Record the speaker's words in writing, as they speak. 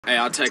Hey,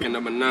 I'll take a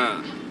number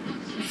 9.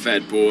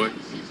 Fat boy.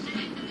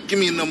 Give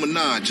me a number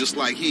 9, just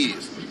like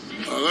his.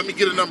 Let me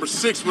get a number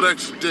 6 with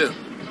extra dip.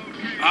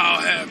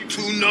 I'll have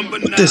 2 number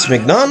 9s. This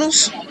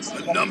McDonald's?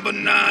 A number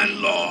 9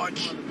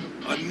 large.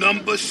 A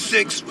number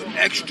 6 with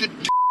extra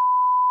dip.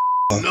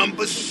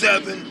 Number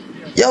 7.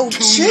 Yo, 2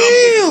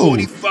 chill.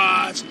 number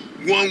 45s.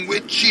 1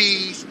 with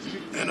cheese.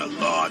 And a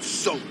large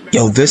soda.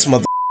 Yo, this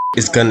mother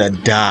is gonna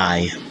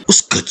die. What's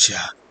good, y'all?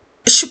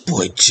 It's your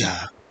boy,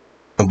 Ja.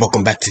 And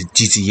welcome back to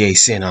GTA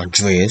San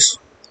Andreas.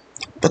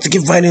 About to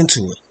get right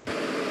into it.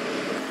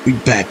 We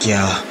back, y'all.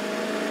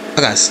 I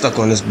got stuck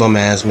on this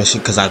bum-ass mission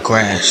because I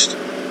crashed.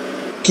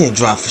 Can't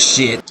drive for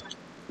shit.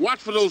 Watch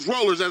for those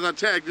rollers as I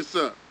tag this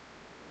up.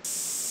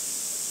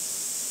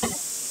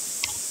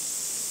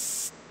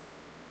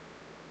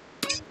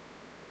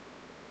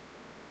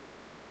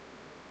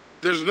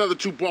 There's another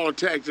 2 baller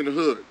tags in the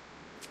hood.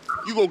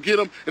 You go get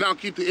them, and I'll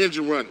keep the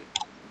engine running.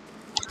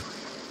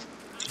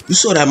 You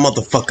saw that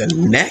motherfucker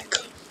neck?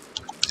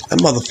 That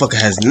motherfucker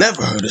has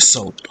never heard of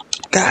soap.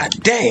 God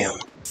damn.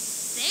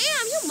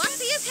 Damn, you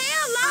musty as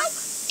hell,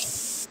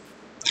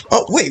 Loke.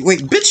 Oh, wait,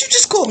 bitch, you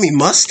just called me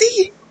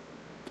musty?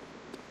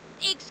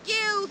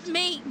 Excuse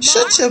me,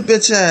 Shut your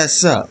bitch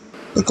ass up.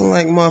 Looking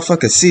like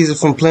motherfucker Caesar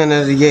from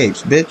Planet of the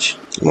Apes, bitch.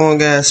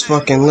 Long ass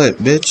fucking lip,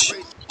 bitch.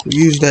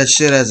 Use that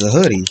shit as a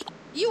hoodie.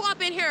 You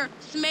up in here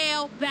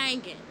smell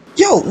banging.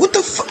 Yo, what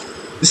the fuck?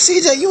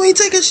 CJ, you ain't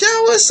take a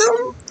shower or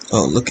something?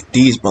 Oh, look at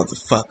these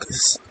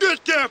motherfuckers.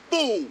 Get that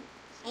fool!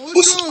 Oh,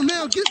 it's on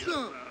now, get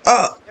some.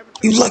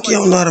 You lucky I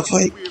don't know how to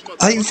fight.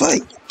 How you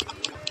fight?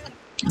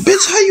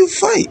 Bitch, how you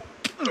fight?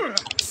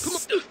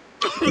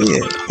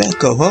 Yeah,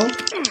 back up, huh?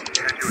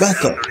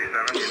 Back up.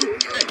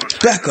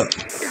 Back up.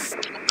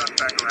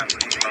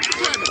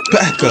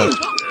 Back up.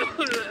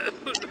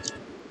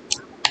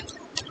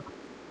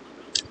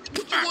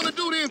 What you wanna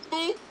do then,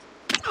 fool?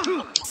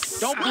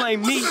 Don't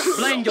blame me,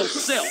 blame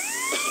yourself.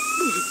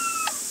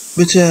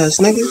 Bitch ass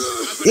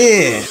niggas.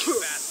 Yeah.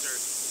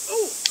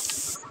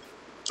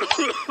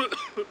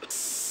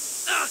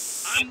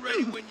 I'm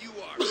ready when you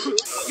are.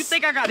 You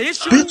think I got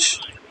issues?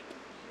 Bitch.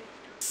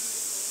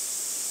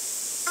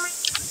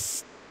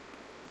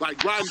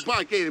 Like riding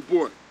bike, ain't it,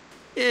 boy?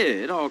 Yeah,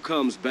 it all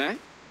comes back.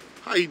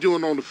 How you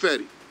doing on the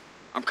Fetty?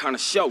 I'm kinda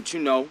short, you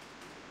know.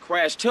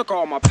 Crash took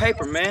all my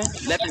paper, man.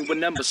 Left me with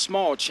number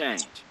small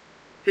change.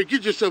 Here,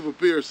 get yourself a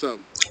beer or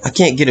something. I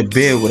can't get a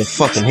beer with a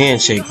fucking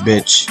handshake,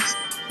 bitch.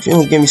 If you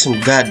don't give me some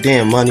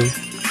goddamn money.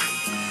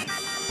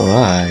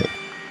 Alright.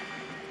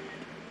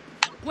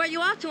 Where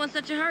you off to in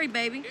such a hurry,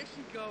 baby?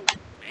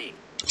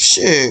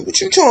 Shit, what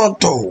you trying to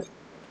do?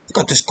 I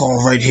got this car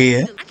right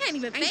here. I can't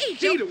even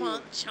face your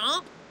punk,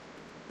 chump.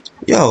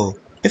 Yo,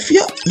 if you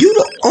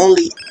the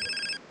only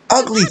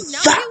ugly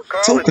fat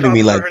talking to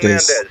me like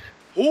this.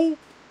 Who?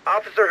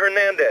 Officer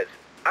Hernandez.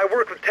 I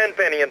work with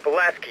Tenpenny and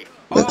Pulaski.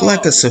 Look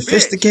like a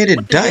sophisticated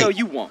What the hell dyke.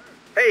 you want?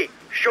 Hey,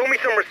 show me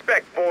some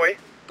respect, boy.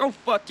 Go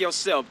fuck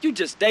yourself. You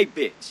just a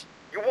bitch.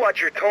 You watch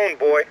your tone,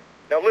 boy.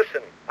 Now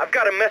listen, I've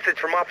got a message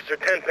from Officer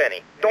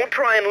Tenpenny. Don't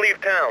try and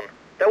leave town.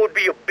 That would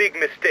be a big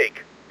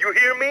mistake. You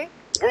hear me?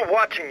 We're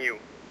watching you.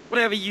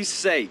 Whatever you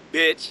say,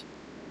 bitch.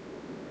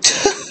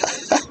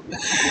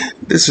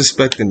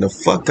 Disrespecting the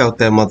fuck out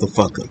that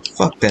motherfucker.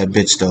 Fuck that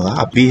bitch though.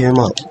 I'll beat him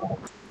up.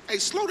 Hey,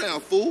 slow down,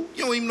 fool.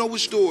 You don't even know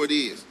which store it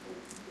is.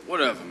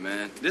 Whatever,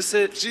 man. This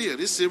it? Yeah,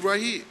 this it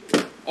right here.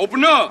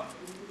 Open up!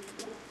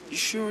 You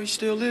sure he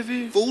still live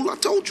here? Fool, I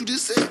told you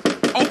this it.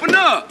 Open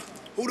up!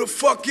 Who the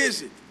fuck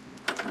is it?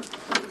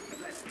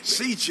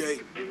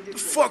 CJ, the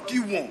fuck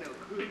you want?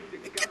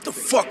 Get the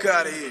fuck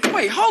out of here.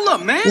 Wait, hold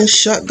up, man. You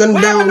shotgun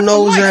What happened down to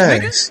nose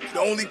Mike, ass. The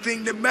only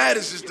thing that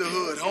matters is the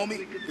hood,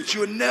 homie. But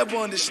you'll never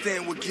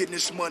understand what getting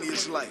this money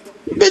is like.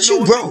 Bitch, you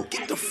know what? broke.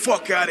 Get the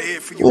fuck out of here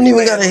for You you. don't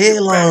even got a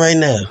hairline right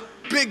now.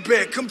 Big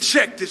Bear, come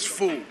check this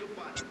fool.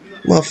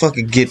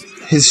 Motherfucker get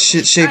his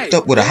shit shaped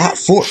up with a hot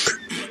fork.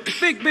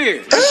 Big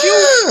Beard, that's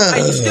you?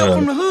 Hey, you still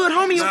from the hood,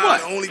 homie, or Nah,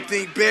 what? the only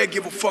thing Bear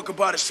give a fuck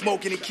about is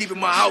smoking and keeping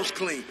my house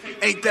clean.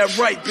 Ain't that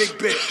right, Big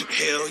Bear?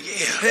 Hell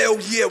yeah. Hell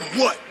yeah,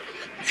 what?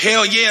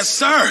 Hell yeah,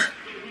 sir.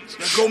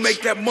 Now go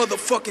make that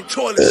motherfucking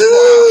toilet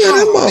Ooh, smile.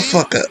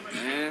 that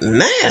motherfucker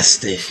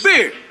nasty.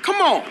 Beard, come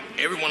on.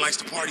 Everyone likes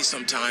to party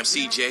sometimes,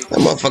 CJ. That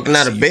motherfucker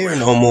not a bear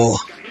no more.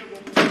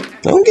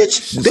 Don't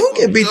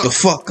get beat the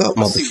fuck up,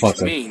 I see what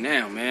you motherfucker. mean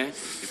now, man.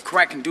 If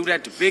Crack can do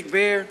that to Big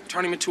Bear,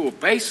 turn him into a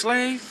base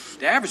slave,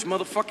 the average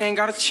motherfucker ain't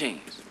got a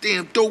chance.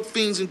 Damn dope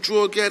fiends and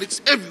drug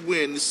addicts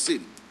everywhere in this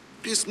city.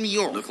 Piss me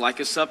off. Look like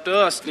it's up to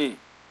us then.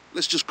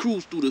 Let's just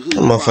cruise through the hood. That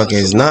motherfucker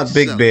is not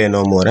Big Bear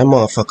no more. That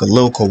motherfucker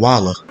Lil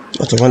Koala.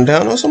 About to run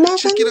down on some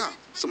motherfucker? Check it out.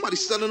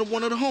 Somebody's selling to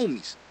one of the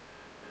homies.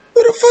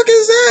 Who the fuck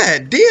is that?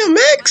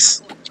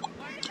 DMX?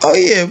 Oh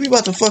yeah, we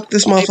about to fuck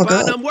this motherfucker Hey,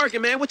 Bond, up. I'm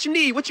working, man. What you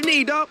need? What you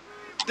need, dog?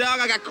 Dog,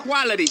 I got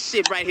quality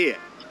shit right here.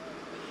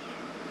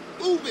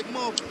 Move it,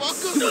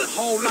 motherfucker. You a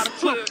whole lot of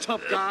trouble,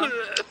 tough guy.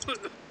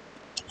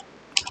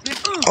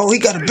 Oh, he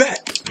got a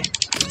bat.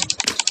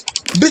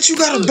 Bitch, you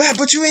got a bat,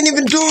 but you ain't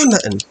even doing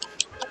nothing.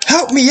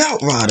 Help me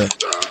out, Ryder.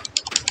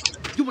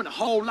 You in a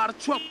whole lot of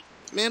trouble.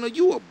 Man, are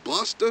you a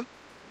buster?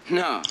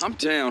 Nah, I'm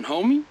down,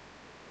 homie.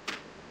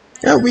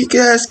 That weak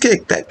ass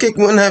kick. That kick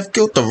wouldn't have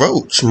killed the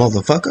roach,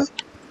 motherfucker.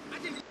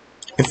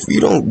 If you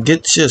don't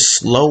get your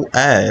slow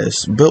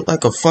ass built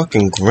like a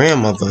fucking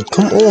grandmother,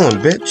 come on,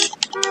 bitch.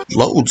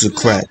 Loads of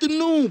Good crack.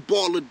 afternoon,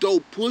 ball of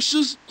dope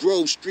pushers.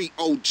 Grove Street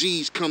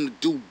OGs come to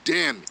do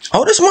damage.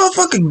 Oh, this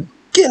motherfucker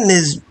getting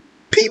his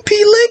pee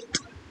licked?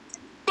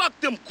 Fuck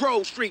them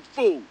Grove Street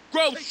fools.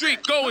 Grove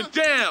Street going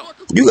down.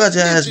 You got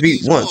your ass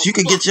beat once. You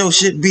could get your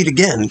shit beat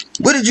again.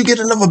 Where did you get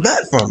another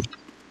bat from?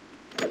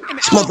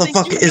 This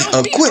motherfucker is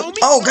equipped.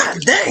 Oh,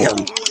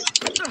 goddamn.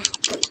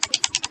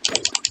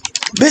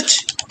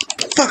 Bitch.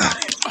 Fuck out.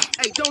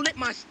 Hey, don't let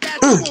my stats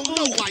go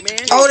low, man.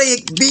 Oh, they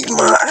beat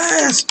my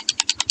ass.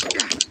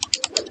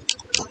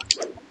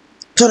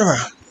 Turn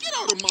around. Get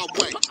out of my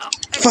way.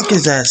 Fuck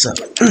his ass up.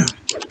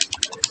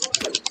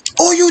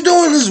 All you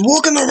doing is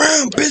walking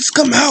around, bitch.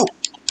 Come out.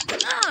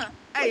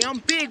 Hey, I'm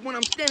big when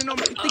I'm standing on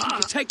my... You think you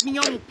can take me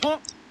on,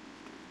 punk?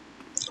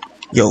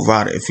 Yo,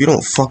 Ryder, if you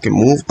don't fucking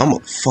move, I'ma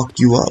fuck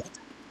you up.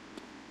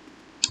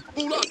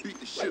 Fool, I'll beat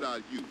the shit out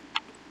of you.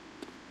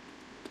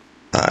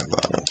 Alright,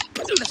 Ryder.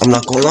 I'm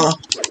not gonna lie.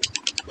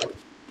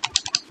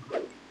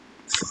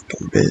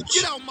 Fucking bitch.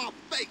 Get out my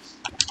face.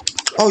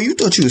 Oh, you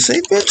thought you was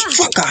safe, bitch?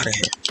 Fuck out of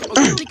here.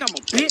 Oh, you think I'm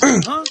a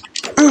bitch,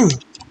 huh?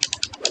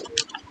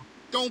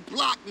 Don't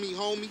block me,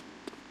 homie.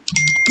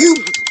 You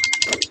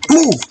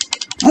move.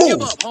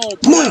 Give up,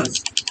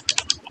 homeboy.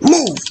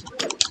 Move.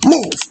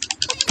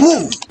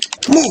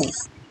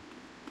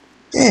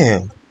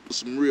 Damn.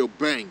 Some real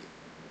banging.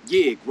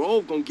 Yeah,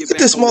 Grove gonna get Look at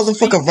back this on his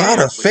motherfucker feet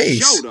Ryder now, for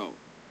face. sure, though.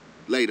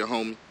 Later,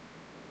 homie.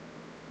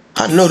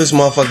 I know this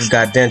motherfucker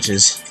got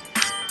dentures.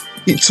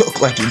 He talk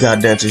like he got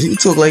dentures. He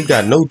talk like he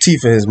got no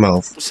teeth in his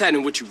mouth. What's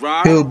happening with you,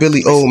 Rod?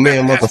 Hillbilly old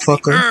man Respect has to be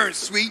motherfucker. earned,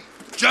 sweet,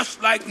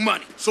 just like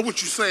money. So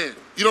what you saying?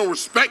 You don't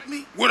respect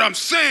me? What I'm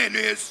saying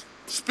is,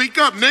 Speak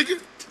up, nigga.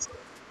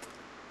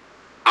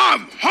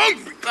 I'm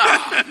hungry.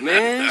 Ah,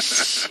 man,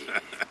 shit.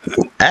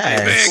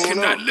 Ass. Man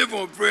cannot live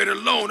on bread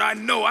alone. I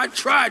know. I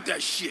tried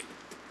that shit.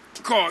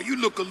 Carl, you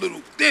look a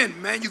little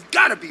thin, man. You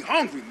gotta be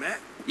hungry, man.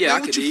 Yeah, Man, I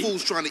what could you eat.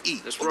 fools trying to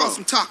eat? That's What about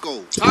wrong. some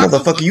tacos?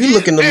 Motherfucker, you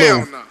looking a Hell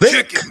little no.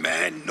 thick. Chicken,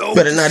 man. No.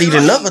 Better not eat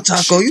another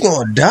taco. You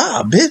gonna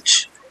die,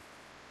 bitch.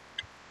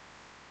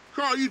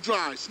 Carl, you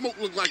dry. Smoke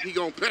look like he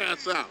gonna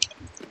pass out.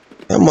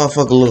 That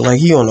motherfucker look like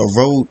he on the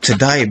road to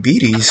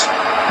diabetes.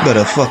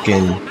 Better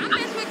fucking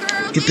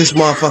get this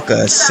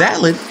motherfucker a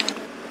salad.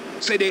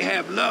 Say they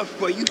have love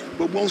for you,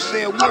 but won't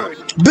say a word.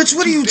 Bitch,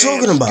 what are you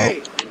talking about?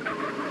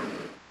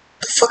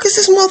 The fuck is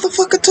this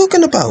motherfucker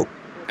talking about?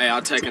 Hey,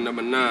 I'll take a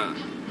number 9.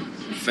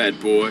 Fat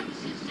boy.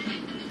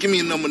 Give me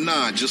a number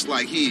 9, just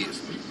like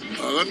his.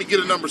 Let me get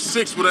a number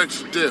 6 with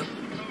extra dip.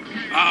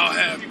 I'll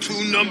have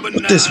 2 number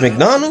 9. What this,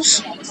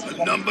 McDonald's?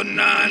 A number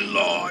 9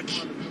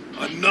 large.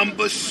 A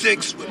number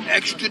 6 with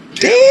extra dip.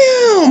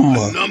 Damn!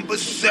 A number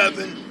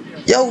 7.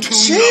 Yo, 2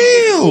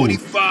 chill! number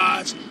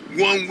 45s.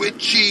 1 with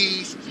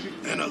cheese.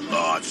 And a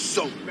large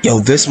soda. Yo,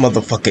 this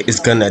motherfucker is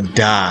gonna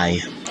die.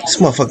 This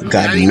motherfucker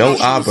got no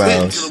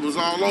eyebrows. It was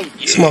all over.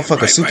 This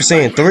motherfucker Super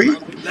Saiyan 3?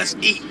 Let's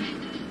eat.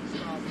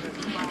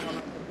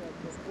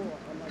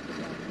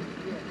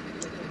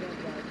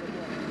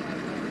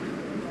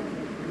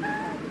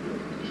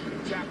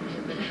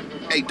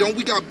 Hey, don't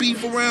we got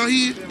beef around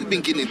here? We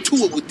been getting into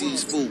it with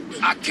these fools.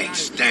 I can't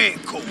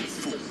stand cold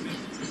food.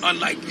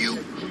 Unlike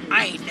you,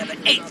 I ain't never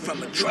ate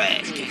from a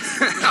trash can.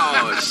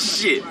 Oh,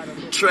 shit.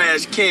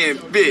 Trash can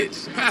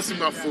bitch. Pass me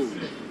my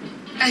food.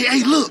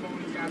 Hey, look.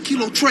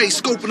 Kilo Trey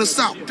scoping us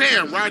out.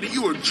 Damn, Ryder,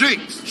 you a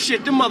jinx.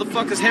 Shit, them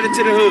motherfuckers headed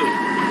to the hood.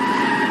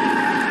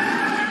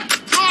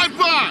 Drive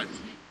by.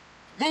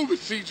 Move it,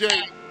 CJ.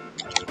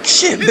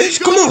 Shit,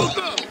 bitch, come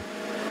on.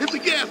 Hit the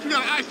gas. We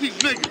gotta ice these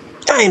niggas.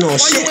 I ain't on Why you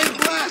shit. ain't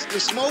blasting,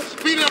 Smoke?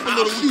 Speed up a I'll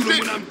little. shoot 'em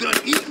when I'm done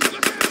eating.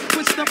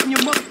 Quit stuffing your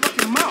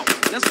motherfucking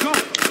mouth. Let's go.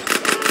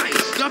 I ain't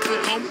stuffing,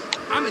 homie.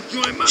 I'm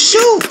enjoying my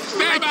Shoot!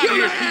 Stand out of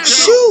here, CJ.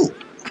 Shoot!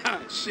 Ah,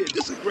 shit,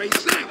 this is a great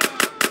sandwich.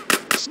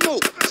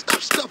 Smoke,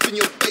 stop stuffing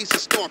your face and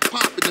start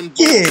popping them.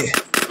 Yeah.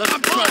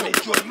 I'm trying to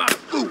enjoy my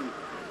food.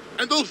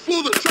 And those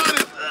fools are trying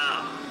to...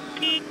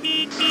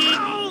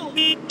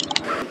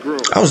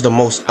 That was the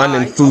most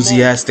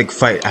unenthusiastic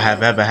fight I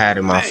have ever had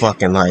in my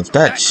fucking life.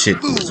 That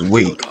shit was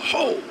weak.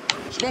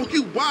 Smoke,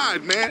 you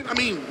wide, man. I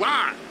mean,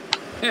 wide.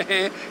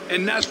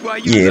 And that's why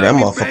you Yeah, that love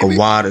me, motherfucker baby.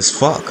 wide as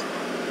fuck.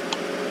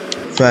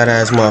 Fat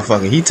ass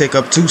motherfucker. He take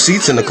up 2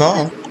 seats in the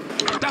car.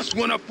 That's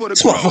one up for the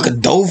This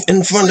motherfucker dove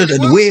in front of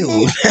the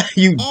wheel.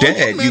 You All dead,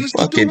 y'all you managed to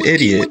do fucking was eat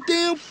idiot. my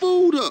damn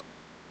food up.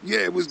 Yeah,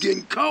 it was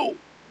getting cold.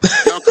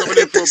 Y'all coming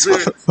in for a This beer?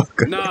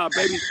 motherfucker. Nah,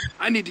 baby,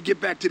 I need to get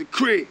back to the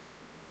crib.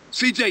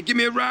 CJ, give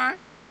me a ride.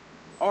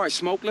 All right,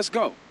 Smoke, let's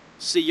go.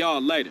 See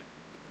y'all later.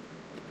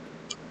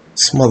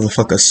 This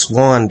motherfucker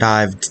swan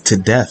dived to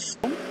death.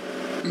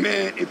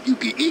 Man, if you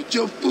can eat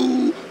your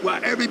food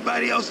while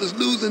everybody else is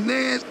losing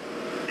theirs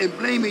and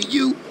blaming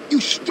you, you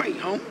straight,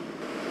 home.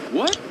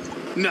 What?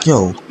 Nothing.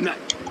 Yo.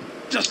 Nothing.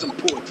 Just some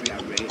poetry I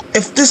read.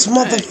 If this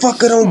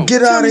motherfucker don't Smoke, get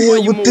tell out of me here why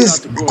you with moved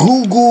this out the Grove.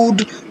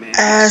 Googled Man,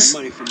 ass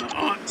money from my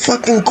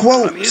Fucking I mean, it's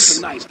quotes.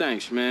 a nice.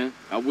 Thanks, man.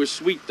 I wish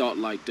Sweet thought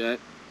like that.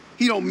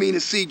 He don't mean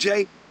it,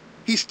 CJ.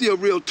 He's still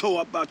real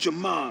tore up about your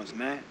moms,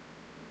 man.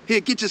 Here,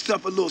 get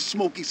yourself a little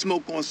smoky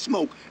smoke on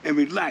smoke and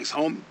relax,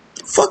 homie.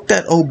 Fuck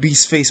that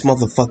obese face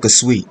motherfucker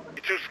Sweet.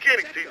 You're too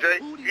skinny,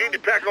 CJ. You need to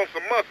pack on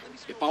some muscle.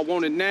 If I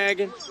wanted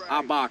nagging,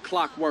 I'd buy a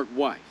clockwork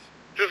wife.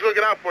 Just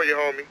looking out for you,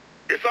 homie.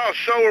 It's all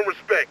show and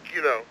respect,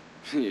 you know.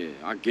 Yeah,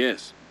 I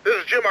guess.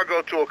 There's a gym I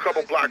go to a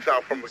couple blocks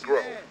out from the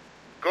Grove.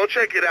 Go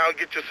check it out and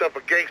get yourself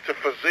a gangster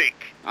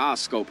physique. I'll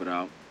scope it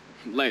out.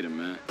 Later,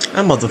 man.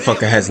 That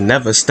motherfucker has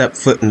never stepped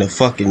foot in the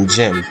fucking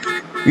gym.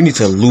 You need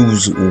to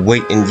lose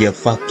weight in your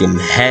fucking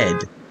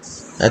head.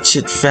 That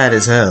shit fat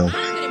as hell.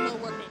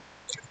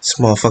 This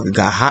motherfucker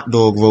got hot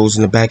dog rolls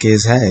in the back of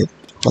his head.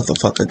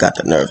 Motherfucker got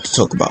the nerve to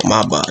talk about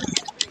my body.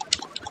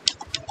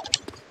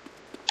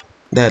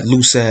 That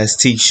loose ass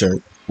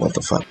t-shirt,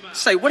 motherfucker.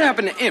 Say, what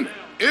happened to Emmett?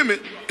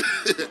 Emmett?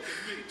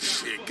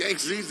 Shit,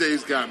 gangsters these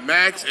days got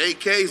Max,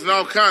 AKs, and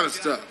all kind of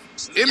stuff.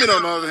 Emmett,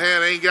 on the other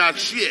hand, ain't got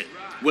shit.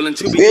 Well,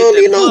 until we We don't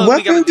get need that no plug,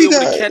 we gotta weapon. deal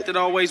with the cat that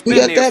always We been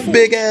got there that for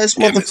big us. ass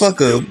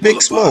motherfucker,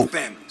 Big Smoke.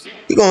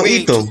 He gonna We eat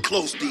ain't too them.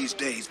 close these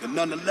days, but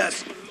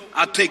nonetheless,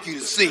 I'll take you to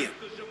see him.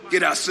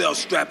 Get ourselves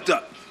strapped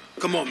up.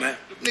 Come on, man.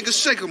 Nigga,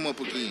 shake him up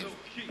again.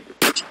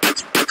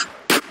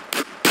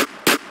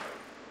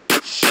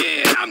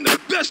 Shit, I'm the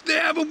best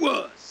there ever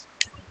was.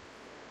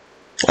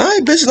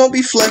 Alright, bitch, don't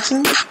be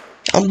flexing.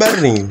 I'm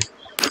better than you.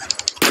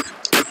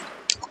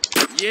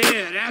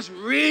 Yeah, that's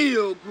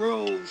real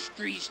Grove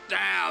Street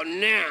style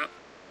now.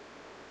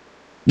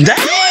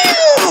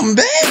 Damn,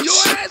 bitch!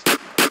 Your ass,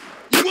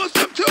 you want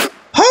some too?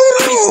 Hold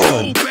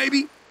Oh, on!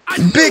 baby. I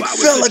knew Big I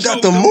was fella the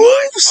got the chosen one.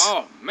 moves?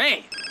 Oh,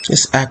 man.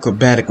 This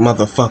acrobatic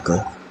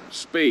motherfucker.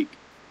 Speak.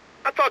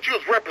 I thought you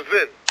was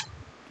representing.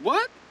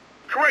 What?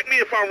 Correct me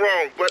if I'm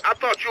wrong, but I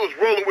thought you was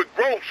rolling with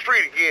Grove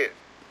Street again.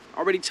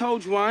 Already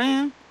told you I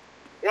am.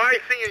 Well, I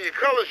ain't seen your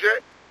colors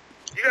yet.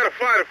 You gotta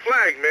fly the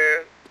flag,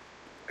 man.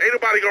 Ain't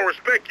nobody gonna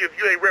respect you if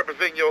you ain't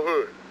representing your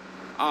hood.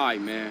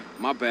 Alright, man.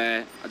 My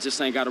bad. I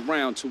just ain't got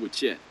around to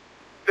it yet.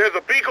 There's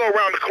a Beagle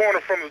around the corner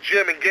from the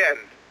gym in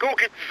Gatton. Go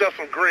get yourself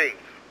some greens.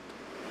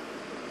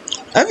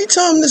 Every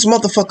time this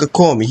motherfucker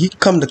call me, he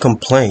come to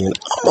complain.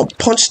 I'ma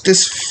punch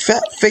this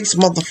fat face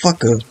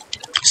motherfucker.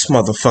 This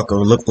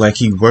motherfucker look like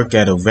he work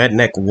at a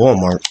redneck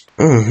Walmart.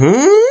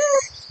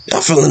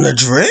 Y'all feeling the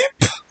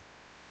drip?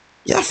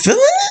 Y'all feeling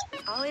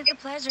it? Always a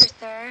pleasure,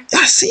 sir.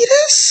 Y'all see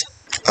this?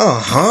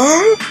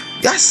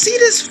 Y'all see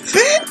this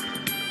fit?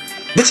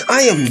 Bitch,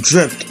 I am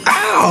dripped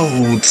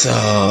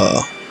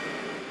out.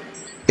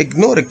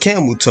 Ignore the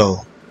camel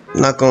toe.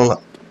 Not gonna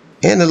lie.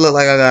 And it look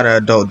like I got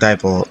an adult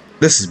diaper on.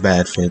 This is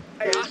bad fit.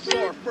 Hey, I saw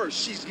her first.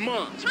 She's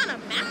mine. Trying to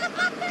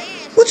massacre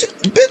us? What you,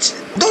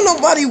 bitch? Don't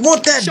nobody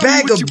want that Show me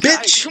bag what of you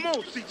got. bitch. Hey, come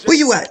on, CJ. Where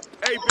you at?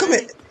 Hey, Come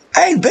baby. here.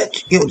 Hey,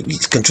 bitch. Yo,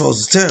 these controls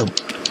is terrible.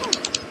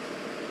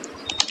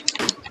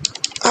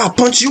 I'll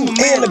punch you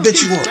and the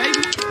bitch you want.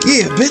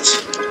 Yeah,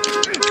 bitch.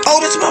 Oh,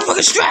 this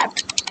motherfucker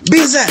strapped. Be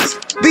his ass.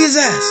 Be his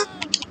ass.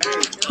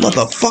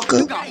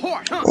 Motherfucker.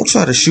 Don't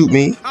try to shoot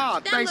me. Ah,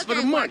 That thanks look for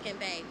the ain't money. working,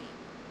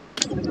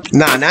 baby.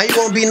 Nah, now you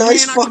gonna be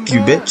nice? Man, I Fuck can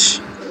you, ball.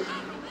 bitch.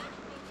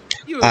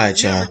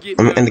 Alright, y'all.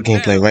 I'm gonna end the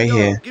gameplay right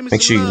here.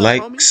 Make sure you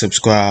like,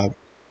 subscribe,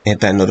 and hit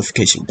that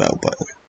notification bell button.